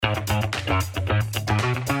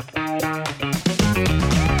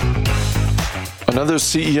Another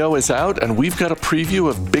CEO is out, and we've got a preview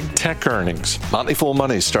of big tech earnings. Motley Fool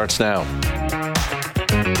Money starts now.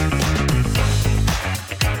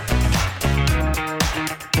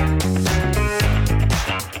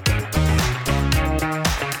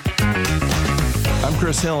 I'm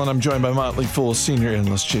Chris Hill, and I'm joined by Motley Fool senior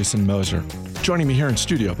analyst Jason Moser. Joining me here in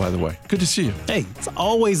studio, by the way. Good to see you. Hey, it's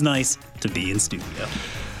always nice to be in studio.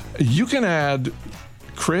 You can add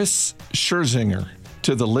Chris Scherzinger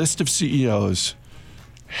to the list of CEOs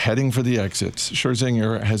heading for the exits.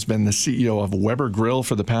 Scherzinger has been the CEO of Weber Grill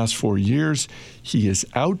for the past 4 years. He is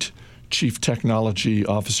out. Chief Technology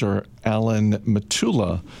Officer Alan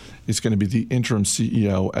Matula is going to be the interim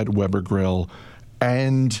CEO at Weber Grill.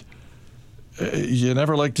 And you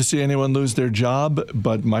never like to see anyone lose their job,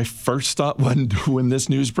 but my first thought when this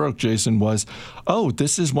news broke, Jason, was, oh,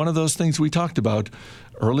 this is one of those things we talked about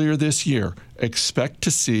earlier this year. Expect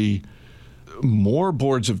to see more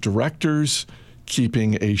boards of directors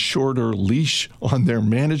keeping a shorter leash on their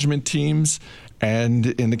management teams. And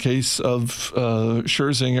in the case of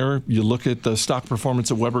Scherzinger, you look at the stock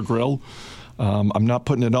performance of Weber Grill. I'm not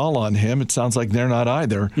putting it all on him. It sounds like they're not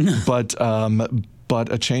either. But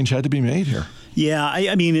a change had to be made here. Yeah,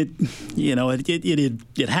 I mean,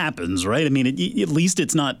 it happens, right? I mean, at least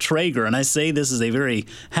it's not Traeger. And I say this as a very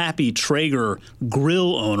happy Traeger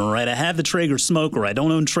grill owner, right? I have the Traeger smoker. I don't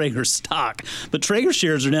own Traeger stock. But Traeger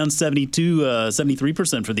shares are down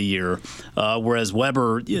 73% for the year, whereas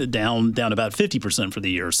Weber down about 50% for the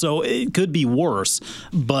year. So it could be worse.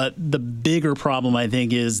 But the bigger problem, I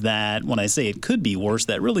think, is that when I say it could be worse,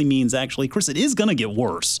 that really means actually, Chris, it is going to get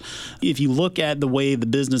worse. If you look at the way the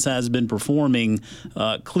business has been performing,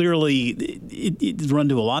 clearly it's run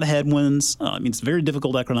into a lot of headwinds. I mean, it's a very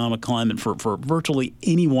difficult economic climate for virtually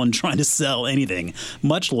anyone trying to sell anything,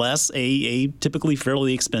 much less a typically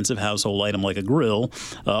fairly expensive household item like a grill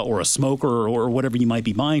or a smoker or whatever you might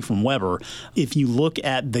be buying from Weber. If you look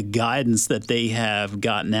at the guidance that they have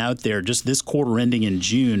gotten out there, just this quarter ending in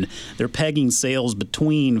June, they're pegging sales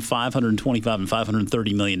between $525 and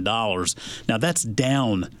 $530 million. Now, that's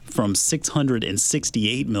down from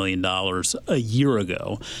 $668 million a year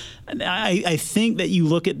ago. And I think that you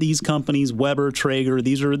look at these companies, Weber, Traeger,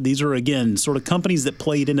 these are again sort of companies that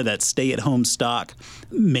played into that stay-at-home stock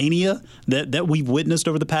mania that we've witnessed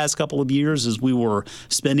over the past couple of years as we were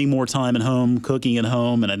spending more time at home, cooking at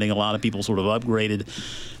home, and I think a lot of people sort of upgraded.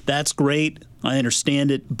 That's great. I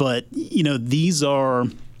understand it, but these are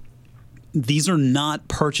not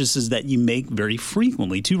purchases that you make very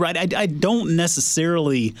frequently, too, right? I don't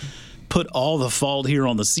necessarily put all the fault here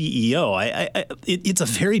on the CEO. It's a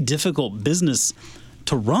very difficult business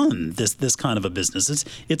to run, this kind of a business.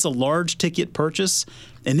 It's a large ticket purchase,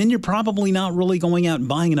 and then you're probably not really going out and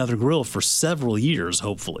buying another grill for several years,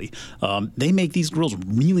 hopefully. They make these grills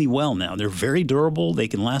really well now. They're very durable. They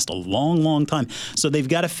can last a long, long time. So they've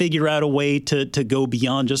got to figure out a way to go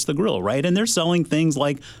beyond just the grill, right? And they're selling things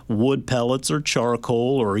like wood pellets or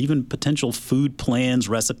charcoal or even potential food plans,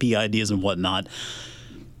 recipe ideas and whatnot.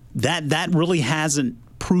 That really hasn't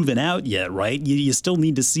proven out yet, right? You still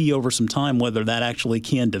need to see over some time whether that actually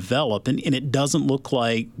can develop. And it doesn't look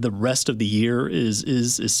like the rest of the year is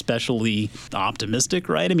especially optimistic,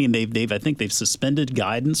 right? I mean, I think they've suspended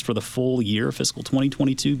guidance for the full year, fiscal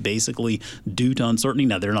 2022, basically due to uncertainty.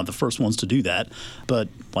 Now, they're not the first ones to do that. But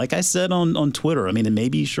like I said on Twitter, I mean, and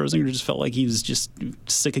maybe Scherzinger just felt like he was just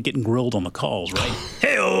sick of getting grilled on the calls, right?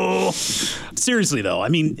 Hey-oh! Seriously, though, I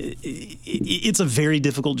mean, it's a very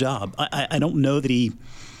difficult job. I don't know that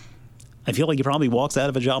I feel like he probably walks out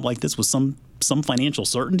of a job like this with some financial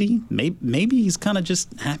certainty. Maybe he's kind of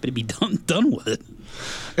just happy to be done with it.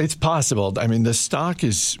 It's possible. I mean, the stock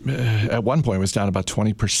is at one point was down about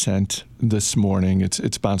 20% this morning.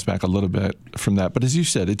 It's bounced back a little bit from that, but as you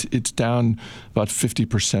said, it's down about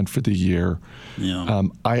 50% for the year. Yeah.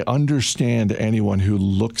 I understand anyone who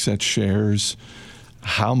looks at shares,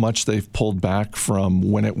 how much they've pulled back from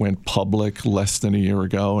when it went public less than a year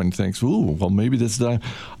ago and thinks, ooh, well, maybe this is the time.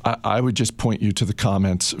 I would just point you to the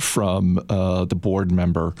comments from the board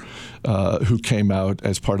member who came out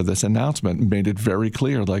as part of this announcement and made it very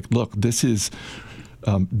clear, like, look, this is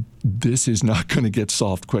not going to get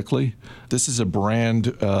solved quickly. This is a brand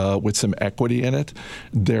with some equity in it.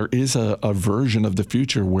 There is a version of the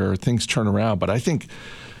future where things turn around. But I think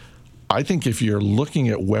if you're looking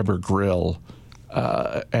at Weber Grill,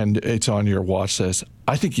 and it's on your watch list,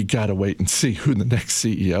 I think you got to wait and see who the next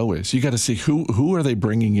CEO is. You got to see who are they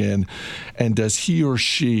bringing in, and does he or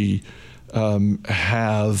she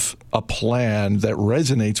have a plan that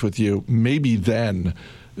resonates with you? Maybe then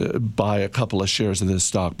buy a couple of shares of this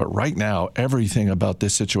stock. But right now, everything about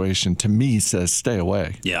this situation to me says stay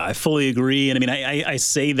away. Yeah, I fully agree. And I mean, I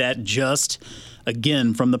say that just,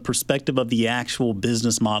 again, from the perspective of the actual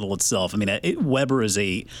business model itself. I mean, Weber is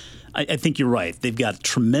I think you're right. They've got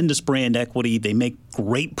tremendous brand equity. They make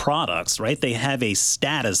great products, right? They have a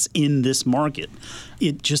status in this market.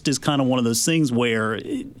 It just is kind of one of those things where,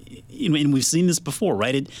 and we've seen this before,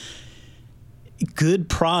 right? Good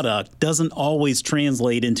product doesn't always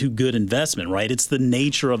translate into good investment, right? It's the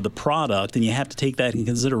nature of the product, and you have to take that in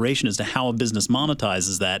consideration as to how a business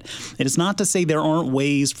monetizes that. And it's not to say there aren't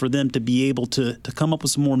ways for them to be able to come up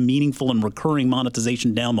with some more meaningful and recurring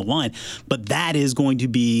monetization down the line, but that is going to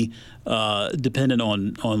be dependent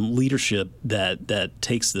on leadership that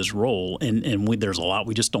takes this role, and there's a lot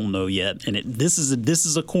we just don't know yet. And this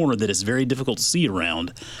is a corner that is very difficult to see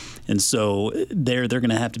around, and so they're going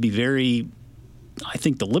to have to be very, I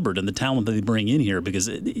think, deliberate in the talent that they bring in here, because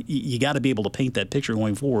you got to be able to paint that picture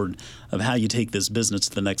going forward of how you take this business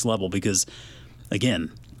to the next level. Because,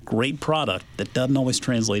 again, great product that doesn't always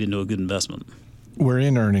translate into a good investment. We're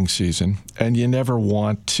in earnings season, and you never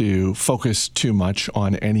want to focus too much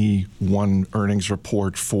on any one earnings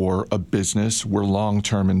report for a business. We're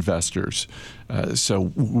long-term investors,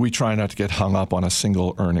 so we try not to get hung up on a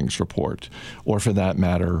single earnings report, or for that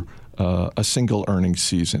matter, a single earnings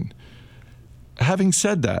season. Having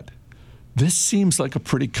said that, this seems like a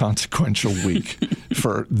pretty consequential week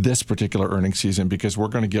for this particular earnings season, because we're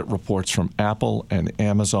going to get reports from Apple and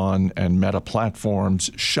Amazon and Meta Platforms,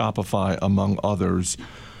 Shopify, among others.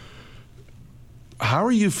 How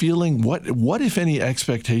are you feeling? What, if any,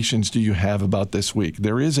 expectations do you have about this week?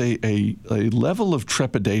 There is a level of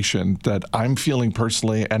trepidation that I'm feeling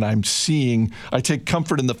personally, and I'm seeing. I take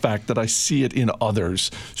comfort in the fact that I see it in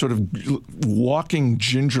others, sort of walking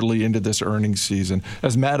gingerly into this earnings season.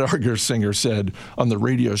 As Matt Argersinger said on the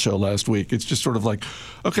radio show last week, it's just sort of like,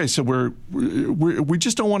 okay, so we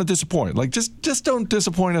just don't want to disappoint. Like, just don't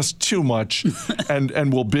disappoint us too much,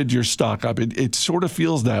 and we'll bid your stock up. It sort of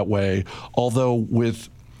feels that way, although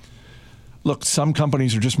look, some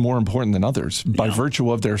companies are just more important than others by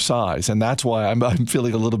virtue of their size, and that's why I'm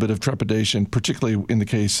feeling a little bit of trepidation, particularly in the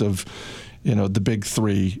case of, the big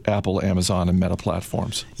three, Apple, Amazon, and Meta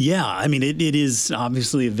Platforms. Yeah, I mean, it is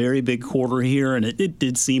obviously a very big quarter here, and it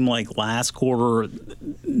did seem like last quarter,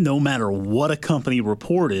 no matter what a company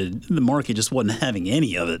reported, the market just wasn't having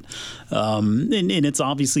any of it. And it's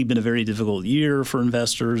obviously been a very difficult year for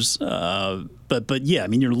investors. But yeah, I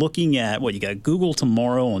mean, you're looking at you got Google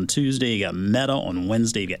tomorrow on Tuesday, you got Meta on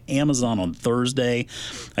Wednesday, you got Amazon on Thursday.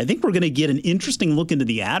 I think we're going to get an interesting look into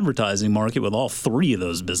the advertising market with all three of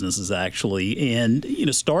those businesses, actually. And,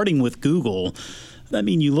 starting with Google, I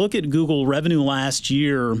mean, you look at Google revenue last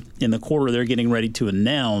year in the quarter they're getting ready to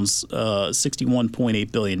announce,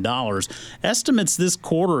 $61.8 billion. Estimates this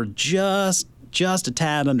quarter just a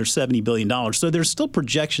tad under $70 billion. So there's still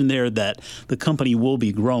projection there that the company will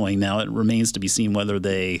be growing. Now, it remains to be seen whether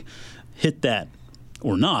they hit that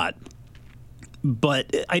or not.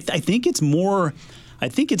 But I think it's more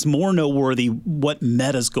noteworthy what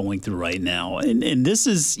Meta's going through right now. And this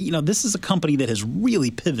is a company that has really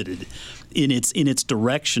pivoted in its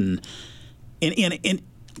direction. And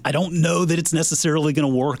I don't know that it's necessarily going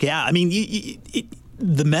to work out. I mean,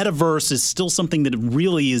 the metaverse is still something that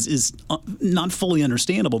really is not fully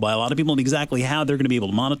understandable by a lot of people, and exactly how they're going to be able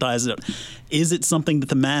to monetize it. Is it something that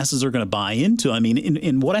the masses are going to buy into? I mean,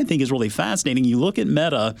 in what I think is really fascinating, you look at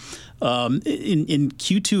Meta, in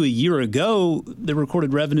Q2 a year ago, they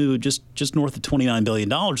recorded revenue just north of $29 billion.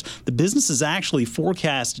 The business is actually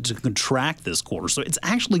forecasted to contract this quarter, so it's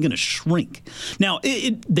actually going to shrink. Now,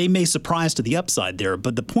 they may surprise to the upside there,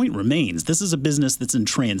 but the point remains, this is a business that's in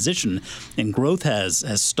transition, and growth has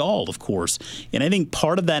stalled, of course. And I think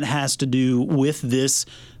part of that has to do with this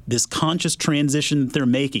conscious transition that they're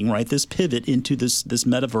making, right? This pivot into this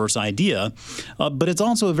metaverse idea. But it's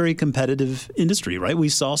also a very competitive industry, right? We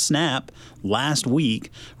saw Snap last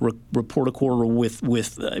week report a quarter with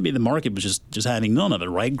the market was just having none of it,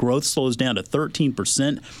 right? Growth slows down to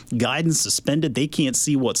 13%. Guidance suspended. They can't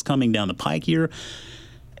see what's coming down the pike here.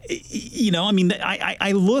 I mean,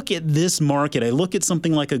 I look at this market. I look at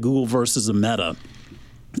something like a Google versus a Meta.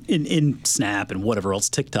 In Snap and whatever else,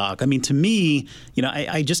 TikTok. I mean, to me,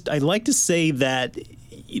 I like to say that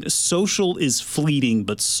social is fleeting,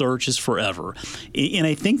 but search is forever. And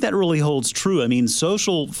I think that really holds true. I mean,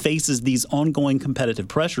 social faces these ongoing competitive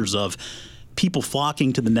pressures of people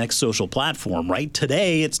flocking to the next social platform, right?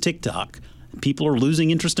 Today, it's TikTok. People are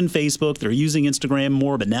losing interest in Facebook. They're using Instagram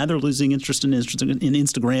more, but now they're losing interest in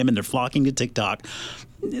Instagram, and they're flocking to TikTok.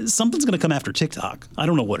 something's going to come after TikTok. I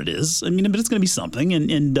don't know what it is. I mean, but it's going to be something.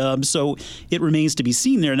 And so it remains to be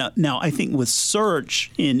seen there. Now, I think with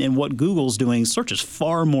search and what Google's doing, search is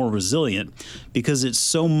far more resilient because it's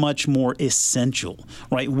so much more essential,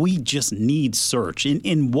 right? We just need search.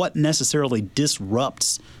 And what necessarily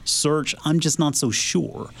disrupts search, I'm just not so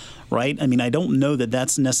sure, right? I mean, I don't know that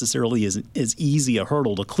that's necessarily as easy a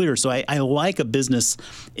hurdle to clear. So I like a business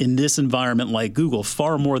in this environment like Google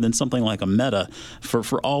far more than something like a Meta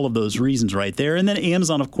for all of those reasons right there. And then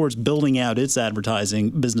Amazon, of course, building out its advertising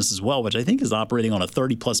business as well, which I think is operating on a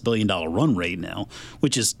 $30+ billion run rate now,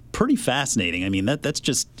 which is pretty fascinating. I mean, that's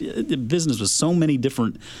just a business with so many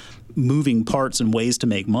different moving parts and ways to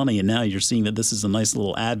make money, and now you're seeing that this is a nice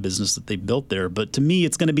little ad business that they built there. But to me,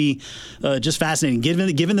 it's going to be just fascinating.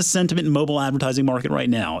 Given the sentiment in mobile advertising market right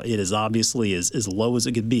now, it is obviously as low as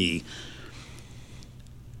it could be.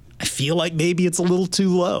 I feel like maybe it's a little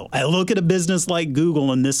too low. I look at a business like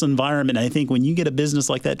Google in this environment, and I think when you get a business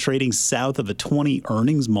like that trading south of a 20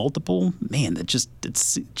 earnings multiple, man, it just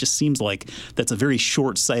seems like that's a very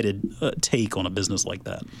short-sighted take on a business like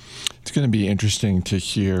that. It's going to be interesting to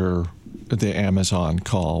hear the Amazon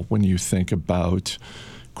call when you think about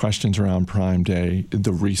questions around Prime Day,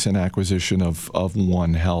 the recent acquisition of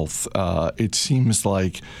One Health. It seems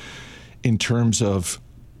like in terms of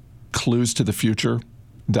clues to the future,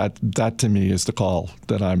 that to me is the call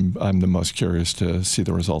that I'm the most curious to see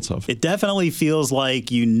the results of. It definitely feels like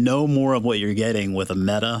you know more of what you're getting with a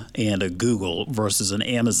Meta and a Google versus an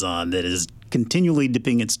Amazon that is continually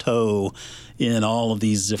dipping its toe in all of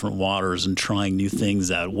these different waters and trying new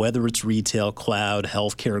things out, whether it's retail, cloud,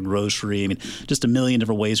 healthcare, grocery. I mean, just a million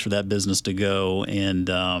different ways for that business to go. And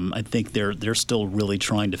I think they're still really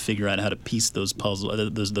trying to figure out how to piece those puzzle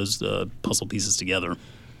pieces together.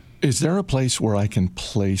 Is there a place where I can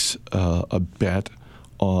place a bet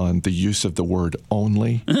on the use of the word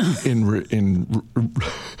 "only" in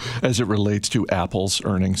as it relates to Apple's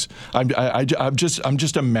earnings? I'm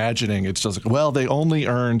just imagining it's just like, well, they only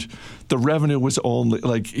earned, the revenue was only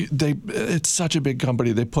like it's such a big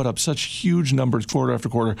company, they put up such huge numbers quarter after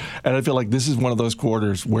quarter, and I feel like this is one of those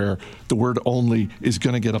quarters where the word "only" is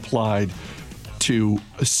going to get applied to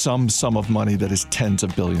some sum of money that is tens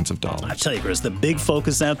of billions of dollars. I tell you, Chris, the big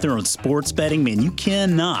focus out there on sports betting, man, you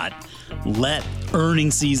cannot let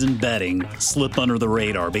earnings season betting slip under the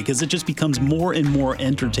radar because it just becomes more and more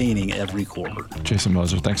entertaining every quarter. Jason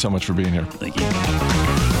Moser, thanks so much for being here. Thank you.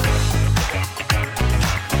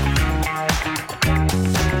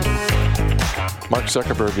 Mark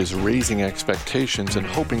Zuckerberg is raising expectations and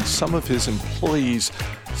hoping some of his employees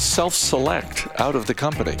self-select out of the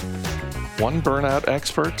company. One burnout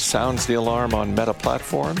expert sounds the alarm on Meta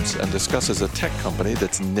platforms and discusses a tech company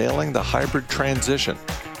that's nailing the hybrid transition.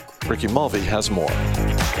 Ricky Mulvey has more.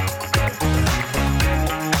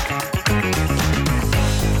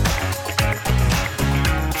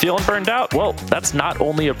 Feeling burned out? Well, that's not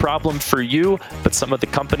only a problem for you, but some of the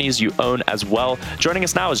companies you own as well. Joining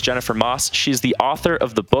us now is Jennifer Moss. She's the author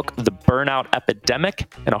of the book, The Burnout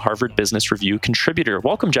Epidemic, and a Harvard Business Review contributor.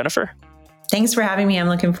 Welcome, Jennifer. Thanks for having me. I'm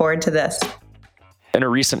looking forward to this. In a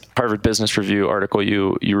recent Harvard Business Review article,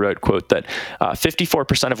 you wrote, quote, that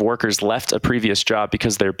 54% of workers left a previous job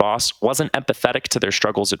because their boss wasn't empathetic to their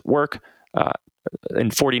struggles at work.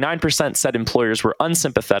 And 49% said employers were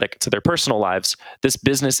unsympathetic to their personal lives. This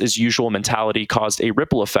business as usual mentality caused a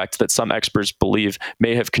ripple effect that some experts believe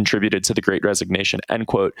may have contributed to the Great Resignation, end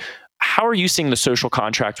quote. How are you seeing the social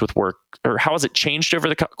contract with work, or how has it changed over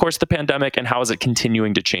the course of the pandemic, and how is it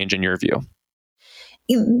continuing to change in your view?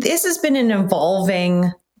 This has been an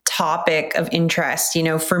evolving topic of interest.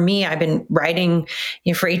 For me, I've been writing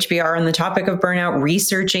for HBR on the topic of burnout,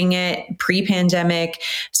 researching it pre-pandemic,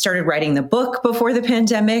 started writing the book before the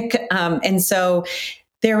pandemic. And so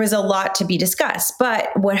there was a lot to be discussed. But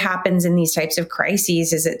what happens in these types of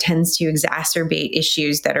crises is it tends to exacerbate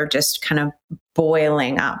issues that are just kind of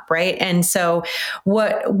boiling up, right? And so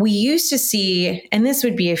what we used to see, and this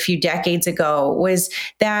would be a few decades ago, was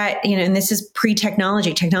that, and this is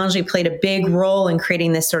pre-technology. Technology played a big role in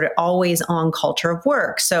creating this sort of always on culture of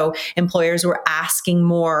work. So employers were asking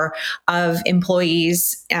more of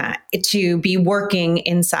employees to be working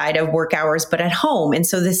inside of work hours, but at home. And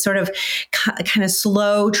so this sort of kind of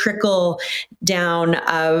slow trickle down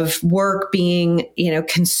of work being,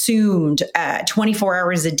 consumed 24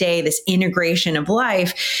 hours a day, this integration integration of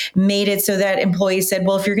life made it so that employees said,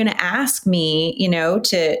 well, if you're going to ask me,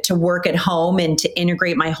 to work at home and to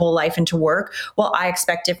integrate my whole life into work, well, I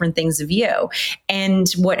expect different things of you. And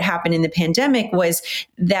what happened in the pandemic was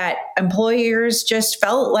that employers just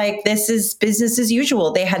felt like this is business as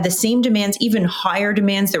usual. They had the same demands, even higher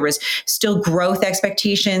demands. There was still growth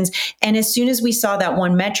expectations. And as soon as we saw that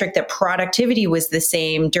one metric that productivity was the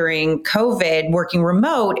same during COVID, working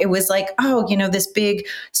remote, it was like, oh, this big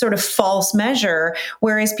sort of false measure,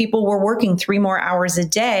 whereas people were working 3 more hours a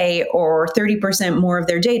day or 30% more of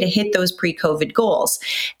their day to hit those pre-COVID goals.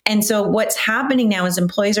 And so what's happening now is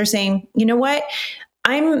employees are saying, you know what?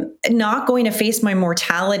 I'm not going to face my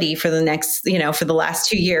mortality for the next, for the last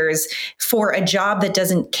 2 years for a job that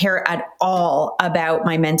doesn't care at all about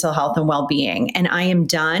my mental health and well-being. And I am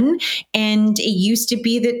done. And it used to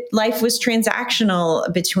be that life was transactional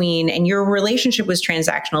and your relationship was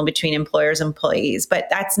transactional between employers and employees, but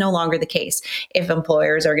that's no longer the case. If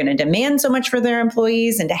employers are going to demand so much for their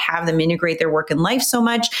employees and to have them integrate their work and life so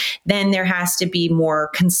much, then there has to be more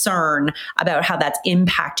concern about how that's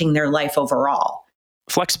impacting their life overall.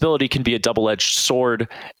 Flexibility can be a double-edged sword,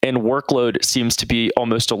 and workload seems to be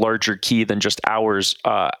almost a larger key than just hours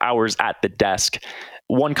at the desk.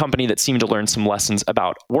 One company that seemed to learn some lessons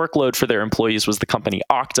about workload for their employees was the company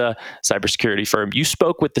OKTA, cybersecurity firm. You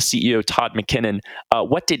spoke with the CEO, Todd McKinnon.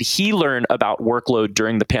 What did he learn about workload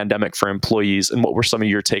during the pandemic for employees, and what were some of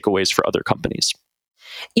your takeaways for other companies?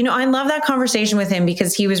 I love that conversation with him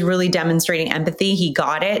because he was really demonstrating empathy. He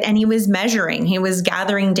got it, and he was measuring. He was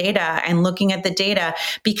gathering data and looking at the data,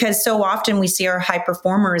 because so often we see our high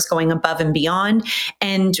performers going above and beyond,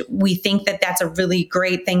 and we think that that's a really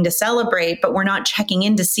great thing to celebrate, but we're not checking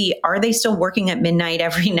in to see, are they still working at midnight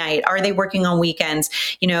every night? Are they working on weekends?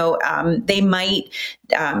 They might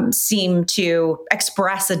seem to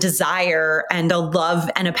express a desire and a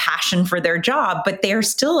love and a passion for their job, but they're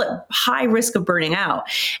still at high risk of burning out.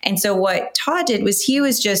 And so what Todd did was he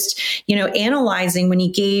was just, analyzing when he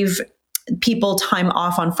gave people time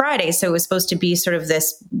off on Friday. So it was supposed to be sort of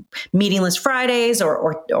this meetingless Fridays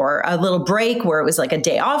or a little break where it was like a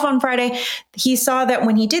day off on Friday. He saw that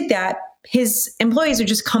when he did that, his employees would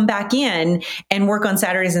just come back in and work on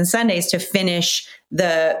Saturdays and Sundays to finish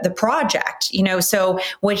the project. So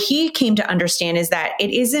what he came to understand is that it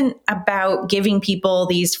isn't about giving people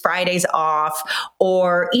these Fridays off,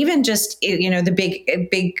 or even just, the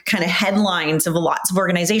big kind of headlines of lots of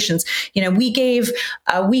organizations. We gave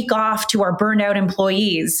a week off to our burned out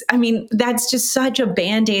employees. I mean, that's just such a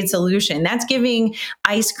Band-Aid solution. That's giving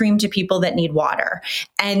ice cream to people that need water.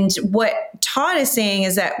 And what Todd is saying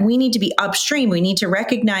is that we need to be upstream. We need to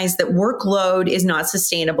recognize that workload is not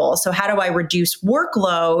sustainable. So how do I reduce workload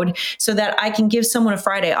so that I can give someone a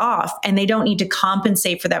Friday off and they don't need to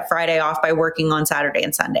compensate for that Friday off by working on Saturday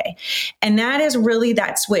and Sunday? And that is really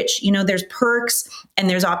that switch. There's perks and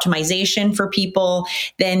there's optimization for people.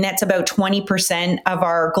 Then that's about 20% of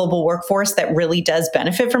our global workforce that really does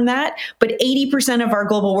benefit from that. But 80% of our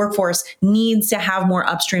global workforce needs to have more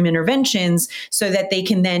upstream interventions so that they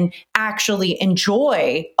can then actually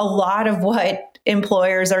enjoy a lot of what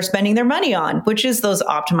employers are spending their money on, which is those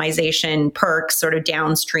optimization perks, sort of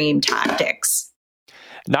downstream tactics.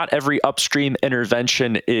 Not every upstream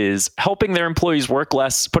intervention is helping their employees work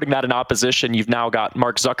less. Putting that in opposition, you've now got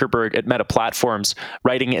Mark Zuckerberg at Meta Platforms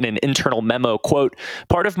writing in an internal memo, quote,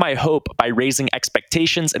 "Part of my hope by raising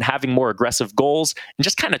expectations and having more aggressive goals and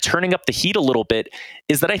just kind of turning up the heat a little bit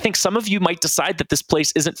is that I think some of you might decide that this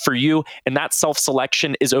place isn't for you, and that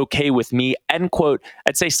self-selection is okay with me," end quote.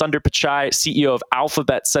 I'd say Sundar Pichai, CEO of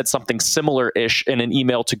Alphabet, said something similar-ish in an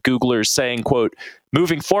email to Googlers saying, quote,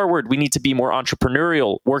 "Moving forward, we need to be more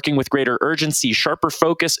entrepreneurial, working with greater urgency, sharper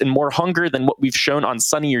focus, and more hunger than what we've shown on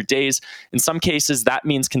sunnier days. In some cases, that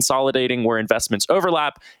means consolidating where investments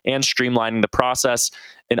overlap and streamlining the process.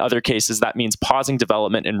 In other cases, that means pausing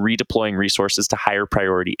development and redeploying resources to higher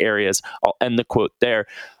priority areas." I'll end the quote there.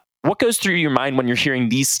 What goes through your mind when you're hearing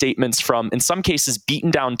these statements from, in some cases,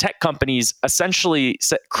 beaten down tech companies, essentially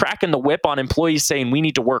cracking the whip on employees saying we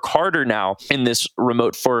need to work harder now in this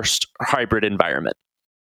remote first hybrid environment?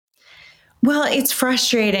 Well, it's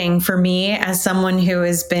frustrating for me as someone who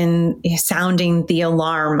has been sounding the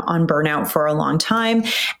alarm on burnout for a long time.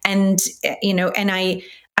 And,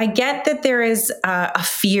 I get that there is a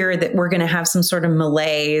fear that we're going to have some sort of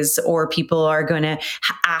malaise or people are going to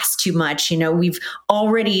ask too much. We've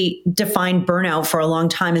already defined burnout for a long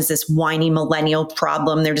time as this whiny millennial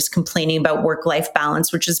problem. They're just complaining about work-life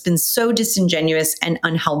balance, which has been so disingenuous and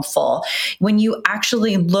unhelpful. When you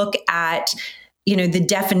actually look at the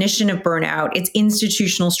definition of burnout, it's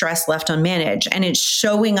institutional stress left unmanaged. And it's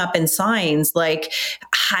showing up in signs like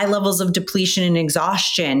high levels of depletion and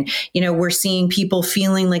exhaustion. We're seeing people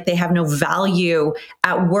feeling like they have no value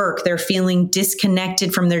at work. They're feeling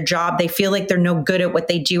disconnected from their job. They feel like they're no good at what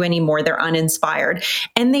they do anymore. They're uninspired.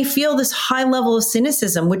 And they feel this high level of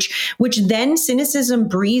cynicism, which then cynicism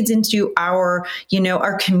breeds into our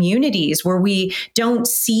communities, where we don't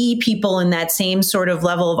see people in that same sort of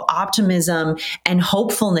level of optimism and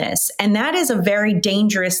hopefulness. And that is a very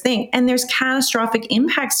dangerous thing. And there's catastrophic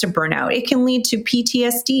impacts to burnout. It can lead to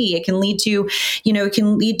PTSD. It can lead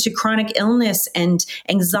to chronic illness and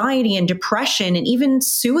anxiety and depression and even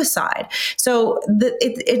suicide. So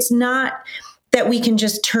it's not that we can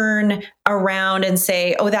just turn around and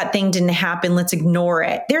say, oh, that thing didn't happen, let's ignore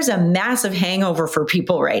it. There's a massive hangover for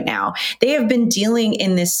people right now. They have been dealing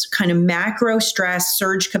in this kind of macro stress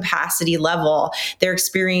surge capacity level. They're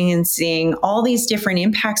experiencing all these different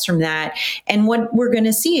impacts from that. And what we're going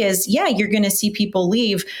to see is, you're going to see people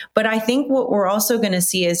leave. But I think what we're also going to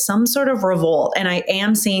see is some sort of revolt. And I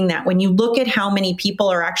am seeing that when you look at how many people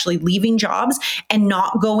are actually leaving jobs and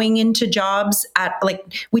not going into jobs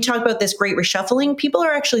we talk about this great reshuffling, people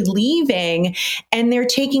are actually leaving and they're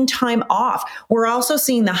taking time off. We're also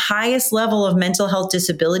seeing the highest level of mental health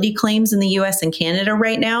disability claims in the US and Canada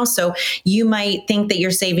right now. So you might think that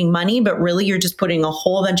you're saving money, but really you're just putting a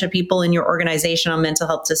whole bunch of people in your organization on mental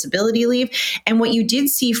health disability leave. And what you did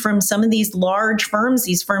see from some of these large firms,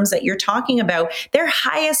 these firms that you're talking about, their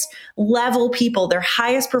highest level people, their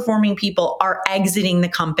highest performing people are exiting the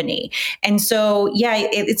company. And so,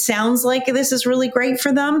 it sounds like this is really great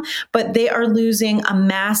for them, but they are losing a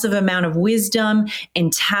massive amount of wisdom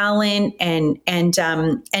and talent and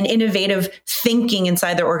innovative thinking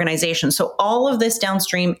inside their organization. So all of this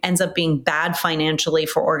downstream ends up being bad financially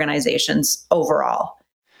for organizations overall.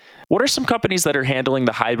 What are some companies that are handling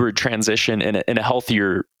the hybrid transition in a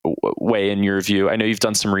healthier way, in your view? I know you've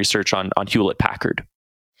done some research on Hewlett Packard.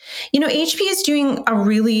 HP is doing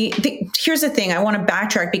here's the thing, I want to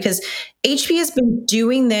backtrack because HP has been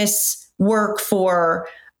doing this work for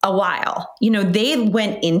a while. They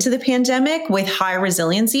went into the pandemic with high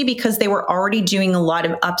resiliency because they were already doing a lot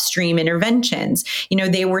of upstream interventions.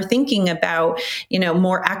 They were thinking about,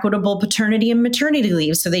 more equitable paternity and maternity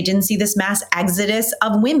leave. So they didn't see this mass exodus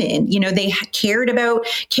of women. They cared about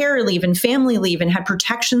care leave and family leave and had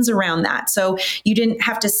protections around that. So you didn't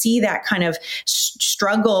have to see that kind of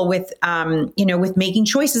struggle with, with making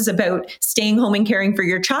choices about staying home and caring for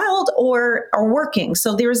your child or working.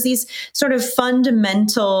 So there's these sort of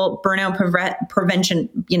fundamental burnout prevention,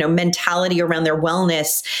 mentality around their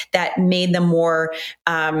wellness that made them more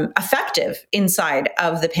effective inside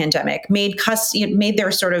of the pandemic, made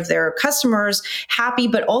their customers happy,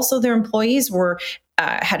 but also their employees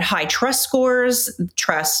had high trust scores,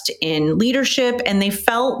 trust in leadership, and they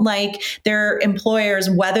felt like their employers,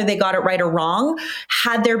 whether they got it right or wrong,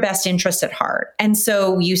 had their best interests at heart. And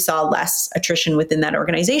so you saw less attrition within that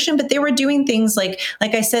organization, but they were doing things like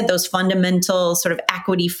I said, those fundamental sort of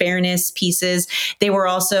equity, fairness pieces. They were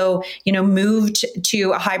also, moved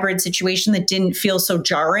to a hybrid situation that didn't feel so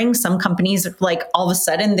jarring. Some companies, all of a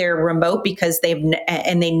sudden they're remote because they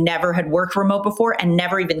never had worked remote before and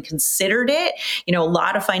never even considered it. A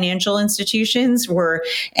lot of financial institutions were,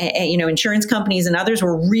 insurance companies and others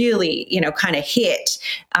were really, kind of hit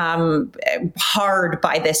hard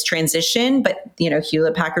by this transition, but,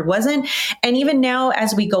 Hewlett Packard wasn't. And even now,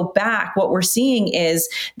 as we go back, what we're seeing is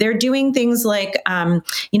they're doing things like,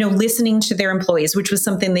 listening to their employees, which was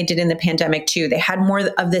something they did in the pandemic too. They had more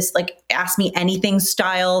of this, ask me anything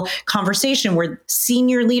style conversation where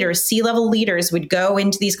senior leaders, C-level leaders would go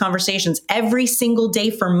into these conversations every single day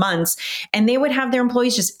for months, and they would have their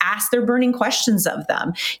employees just ask their burning questions of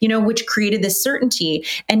them, which created this certainty.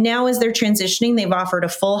 And now as they're transitioning, they've offered a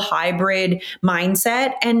full hybrid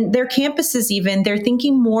mindset, and their campuses they're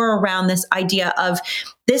thinking more around this idea of,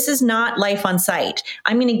 this is not life on site.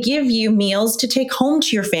 I'm going to give you meals to take home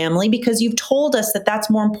to your family because you've told us that that's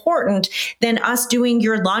more important than us doing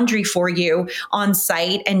your laundry for you on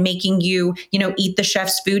site and making you, eat the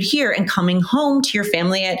chef's food here and coming home to your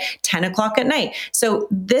family at 10 o'clock at night. So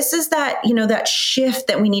this is that, that shift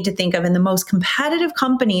that we need to think of. And the most competitive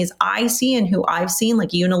companies I see and who I've seen, like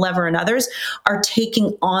Unilever and others, are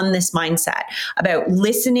taking on this mindset about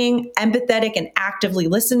listening, empathetic and actively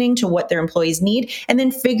listening to what their employees need, and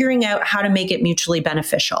then figuring out how to make it mutually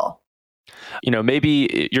beneficial.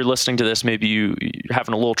 Maybe you're listening to this, maybe you're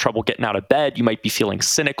having a little trouble getting out of bed. You might be feeling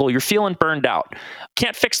cynical. You're feeling burned out.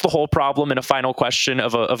 Can't fix the whole problem in a final question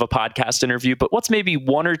of a podcast interview, but what's maybe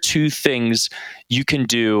one or two things you can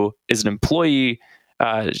do as an employee,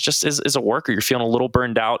 just as a worker, you're feeling a little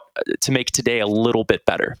burned out, to make today a little bit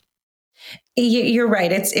better? You're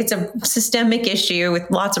right. It's a systemic issue with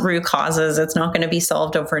lots of root causes. It's not going to be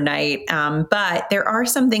solved overnight. But there are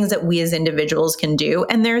some things that we as individuals can do.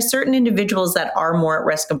 And there are certain individuals that are more at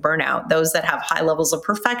risk of burnout, those that have high levels of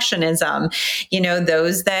perfectionism,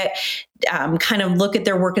 those that kind of look at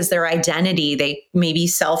their work as their identity. They maybe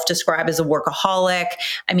self-describe as a workaholic.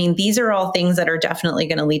 I mean, these are all things that are definitely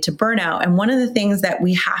going to lead to burnout. And one of the things that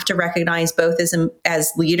we have to recognize both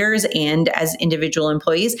as leaders and as individual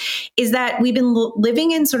employees is that we've been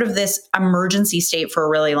living in sort of this emergency state for a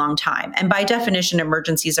really long time. And by definition,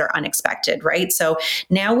 emergencies are unexpected, right? So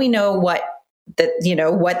now we know what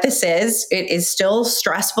this is. It is still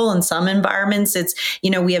stressful in some environments. It's,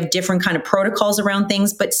 we have different kind of protocols around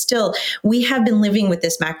things, but still we have been living with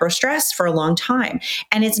this macro stress for a long time.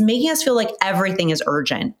 And it's making us feel like everything is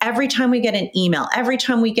urgent. Every time we get an email, every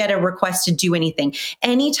time we get a request to do anything,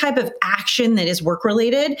 any type of action that is work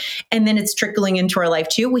related, and then it's trickling into our life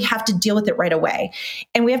too, we have to deal with it right away.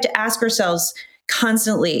 And we have to ask ourselves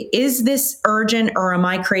constantly, is this urgent or am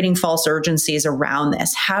I creating false urgencies around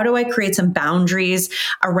this? How do I create some boundaries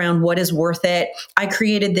around what is worth it? I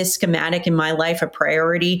created this schematic in my life, a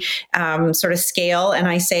priority sort of scale. And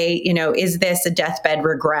I say, is this a deathbed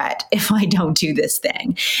regret if I don't do this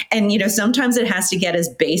thing? And, sometimes it has to get as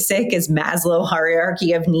basic as Maslow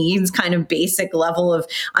hierarchy of needs, kind of basic level of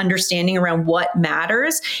understanding around what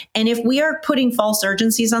matters. And if we are putting false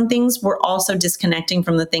urgencies on things, we're also disconnecting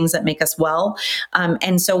from the things that make us well.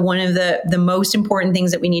 And so one of the most important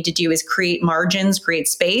things that we need to do is create margins, create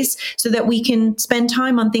space so that we can spend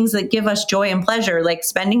time on things that give us joy and pleasure, like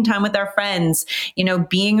spending time with our friends,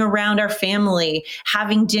 being around our family,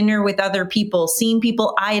 having dinner with other people, seeing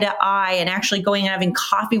people eye to eye, and actually going and having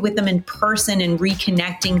coffee with them in person and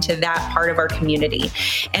reconnecting to that part of our community.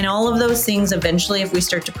 And all of those things, eventually, if we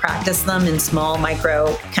start to practice them in small,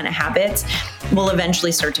 micro kind of habits, we'll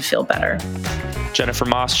eventually start to feel better. Jennifer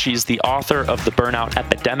Moss, she's the author of The Burnout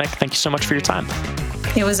Epidemic. Thank you so much for your time.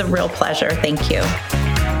 It was a real pleasure. Thank you.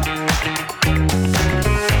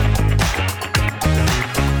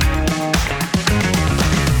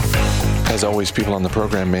 As always, people on the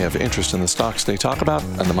program may have interest in the stocks they talk about,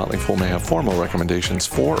 and the Motley Fool may have formal recommendations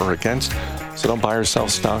for or against, so don't buy or sell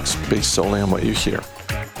stocks based solely on what you hear.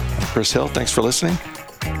 I'm Chris Hill. Thanks for listening.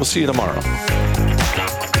 We'll see you tomorrow.